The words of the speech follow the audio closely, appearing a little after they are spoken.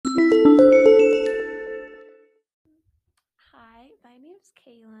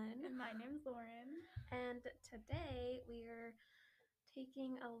My name's Lauren. And today we are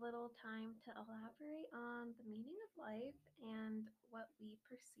taking a little time to elaborate on the meaning of life and what we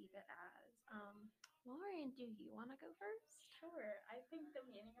perceive it as. Lauren, do you want to go first? Sure, I think the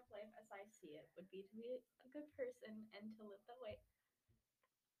meaning of life as I see it would be to be a good person and to live the way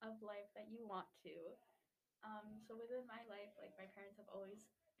of life that you want to. So within my life, like my parents have always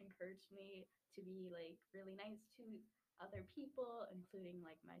encouraged me to be like really nice to other people, including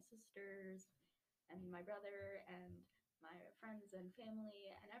like my sisters and my brother and my friends and family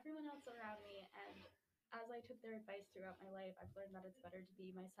and everyone else around me. And as I took their advice throughout my life, I've learned that it's better to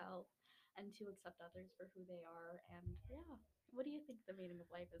be myself and to accept others for who they are. And yeah, what do you think the meaning of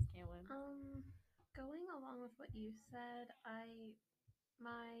life is, Kaylin? Um, Going along with what you said, I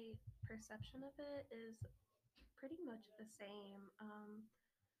my perception of it is pretty much the same.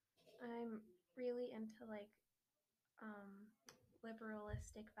 I'm really into um,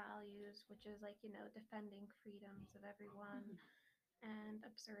 liberalistic values, which is defending freedoms of everyone, Mhm. and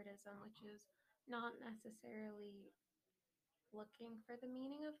absurdism, which is not necessarily looking for the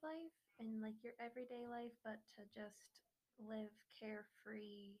meaning of life in like your everyday life, but to just live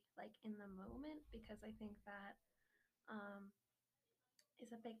carefree, like in the moment, because I think that um,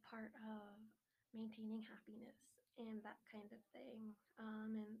 is a big part of maintaining happiness and that kind of thing.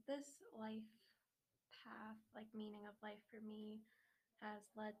 And this life path, like meaning of life for me, has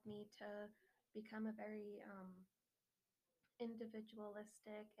led me to become a very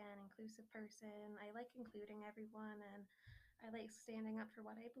individualistic and inclusive person. I like including everyone and I like standing up for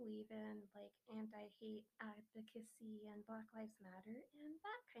what I believe in, like anti hate advocacy and Black Lives Matter and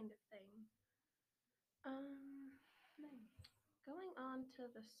that kind of thing. Um, Nice. Going on to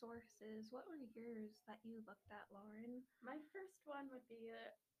the sources, what were yours that you looked at, Lauren? My first one would be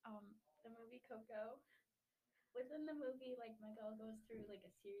the movie Coco. Within the movie, like Miguel goes through like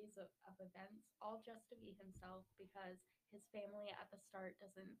a series of events, all just to be himself because his family at the start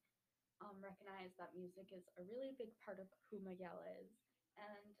doesn't recognize that music is a really big part of who Miguel is.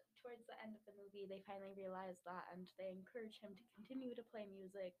 And towards the end of the movie, they finally realize that and they encourage him to continue to play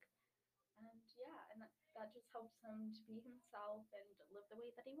music. And yeah, and that just helps him to be himself and live the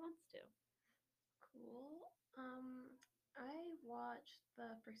way that he wants to. Cool. I watched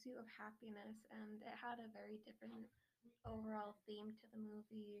The Pursuit of Happiness, and it had a very different overall theme to the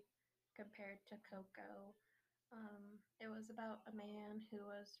movie compared to Coco. It was about a man who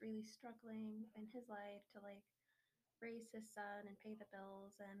was really struggling in his life to like raise his son and pay the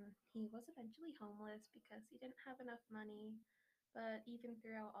bills, and he was eventually homeless because he didn't have enough money. But even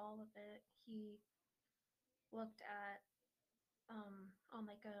throughout all of it, he looked at on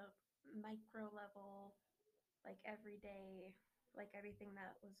like a micro level, like every day, like everything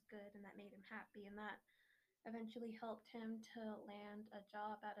that was good and that made him happy, and that eventually helped him to land a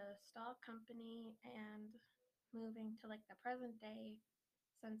job at a stock company and moving to like the present day.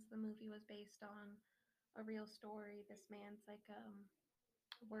 Since the movie was based on a real story, this man's like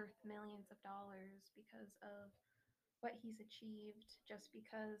worth millions of dollars because of what he's achieved, just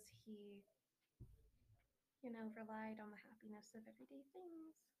because he relied on the happiness of everyday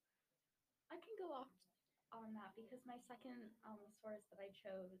things. I can go off on that because my second source that I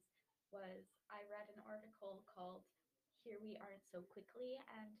chose was I read an article called "Here We Aren't So Quickly,"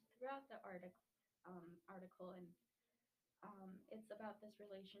 and throughout the article and it's about this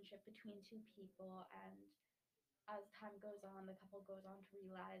relationship between two people, and as time goes on, the couple goes on to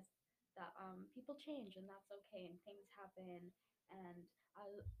realize that people change and that's okay, and things happen, and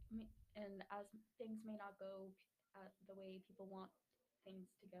as and as things may not go the way people want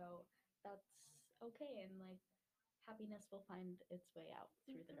things to go, that's okay, and like happiness will find its way out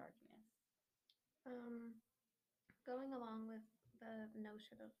through the Mm-hmm. darkness. Um, Going along with the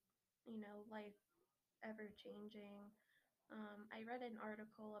notion of life ever changing, I read an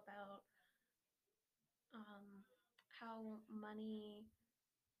article about how money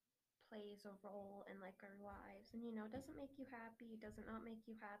plays a role in like our lives, and does it make you happy, does it not make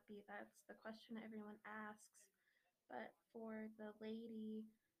you happy? That's the question everyone asks. But for the lady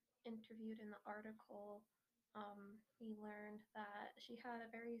interviewed in the article, we learned that she had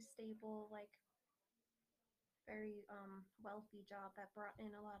a very stable, like very wealthy job that brought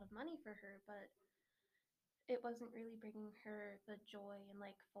in a lot of money for her, but it wasn't really bringing her the joy and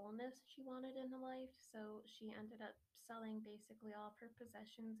like fullness she wanted in the life. So she ended up selling basically all of her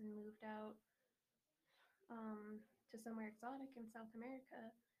possessions and moved out to somewhere exotic in South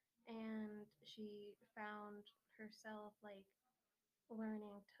America. And she found herself like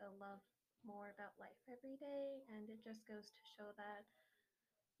learning to love more about life every day. And it just goes to show that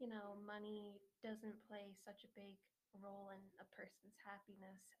money doesn't play such a big role in a person's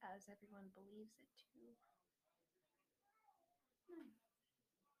happiness as everyone believes it to. Nice.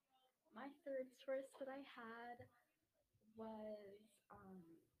 My third source that I had was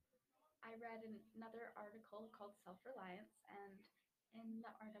I read another article called Self Reliance, and in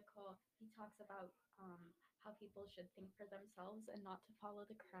the article, he talks about how people should think for themselves and not to follow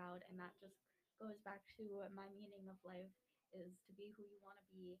the crowd. And that just goes back to my meaning of life is to be who you want to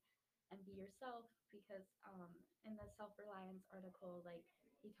be and be yourself. Because in the Self Reliance article, like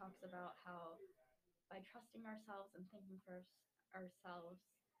he talks about how by trusting ourselves and thinking for ourselves,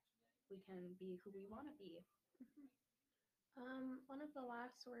 we can be who we want to be. Mhm. One of the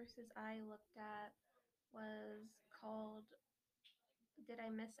last sources I looked at was called Did I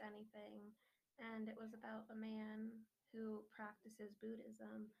Miss Anything? And it was about a man who practices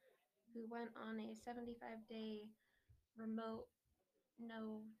Buddhism who went on a 75-day remote,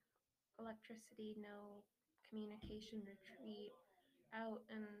 no electricity, no communication retreat out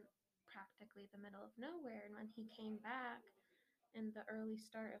in practically the middle of nowhere. And when he came back in the early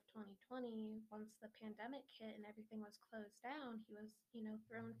start of 2020, once the pandemic hit and everything was closed down, he was,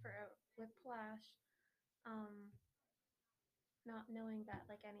 thrown for a whiplash, um, not knowing that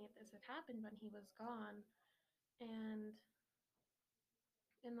like any of this had happened when he was gone. And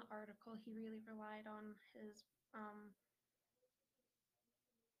in the article, he really relied on his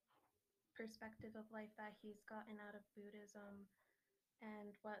perspective of life that he's gotten out of Buddhism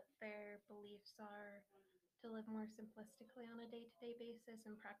and what their beliefs are to live more simplistically on a day-to-day basis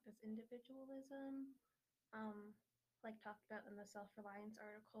and practice individualism, um, like talked about in the self-reliance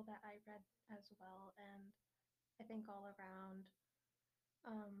article that I read as well. And I think all around,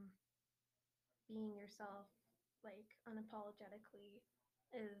 um, being yourself, like unapologetically,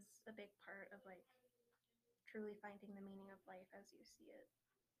 is a big part of like truly finding the meaning of life as you see it.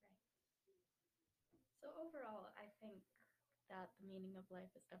 Right. So overall, I think that the meaning of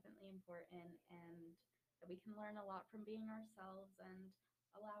life is definitely important and that we can learn a lot from being ourselves and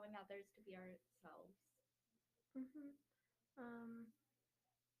allowing others to be ourselves. Mm-hmm. Um,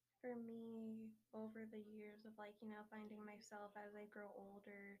 for me, over the years of like, finding myself as I grow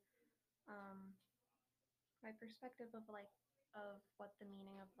older, um, my perspective of like of what the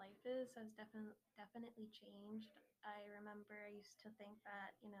meaning of life is has definitely changed. I remember I used to think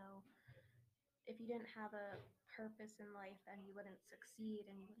that, if you didn't have a purpose in life, then you wouldn't succeed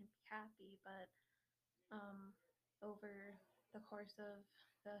and you wouldn't be happy. But um, over the course of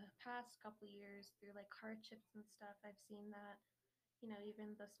the past couple years, through like hardships and stuff, I've seen that,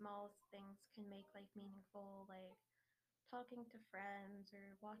 even the smallest things can make life meaningful, like talking to friends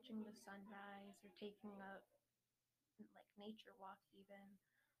or watching the sunrise or taking a like nature walk even,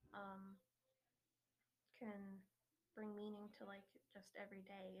 um, can bring meaning to like just every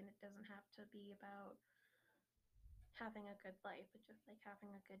day. And it doesn't have to be about having a good life, but just like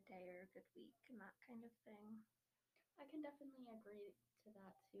having a good day or a good week and that kind of thing. I can definitely agree to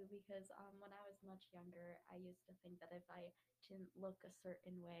that too because when I was much younger, I used to think that if I didn't look a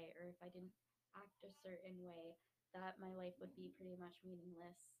certain way or if I didn't act a certain way, that my life would be pretty much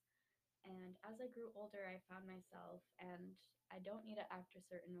meaningless. And as I grew older, I found myself, and I don't need to act a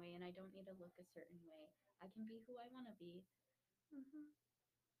certain way, and I don't need to look a certain way. I can be who I want to be. Mm-hmm.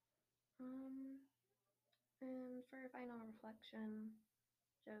 Um, and for a final reflection,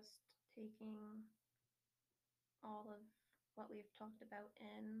 just taking all of what we've talked about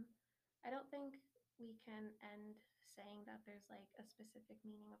in, I don't think we can end saying that there's like a specific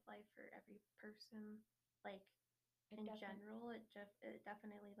meaning of life for every person. Like It in definitely general, it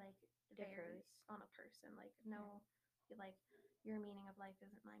definitely like differs. varies on a person. Like no, like your meaning of life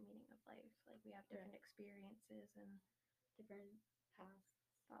isn't my meaning of life. Like we have different Right. experiences and Different paths.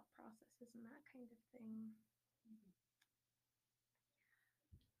 thought processes and that kind of thing. Mhm.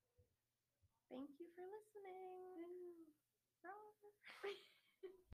 Thank you for listening.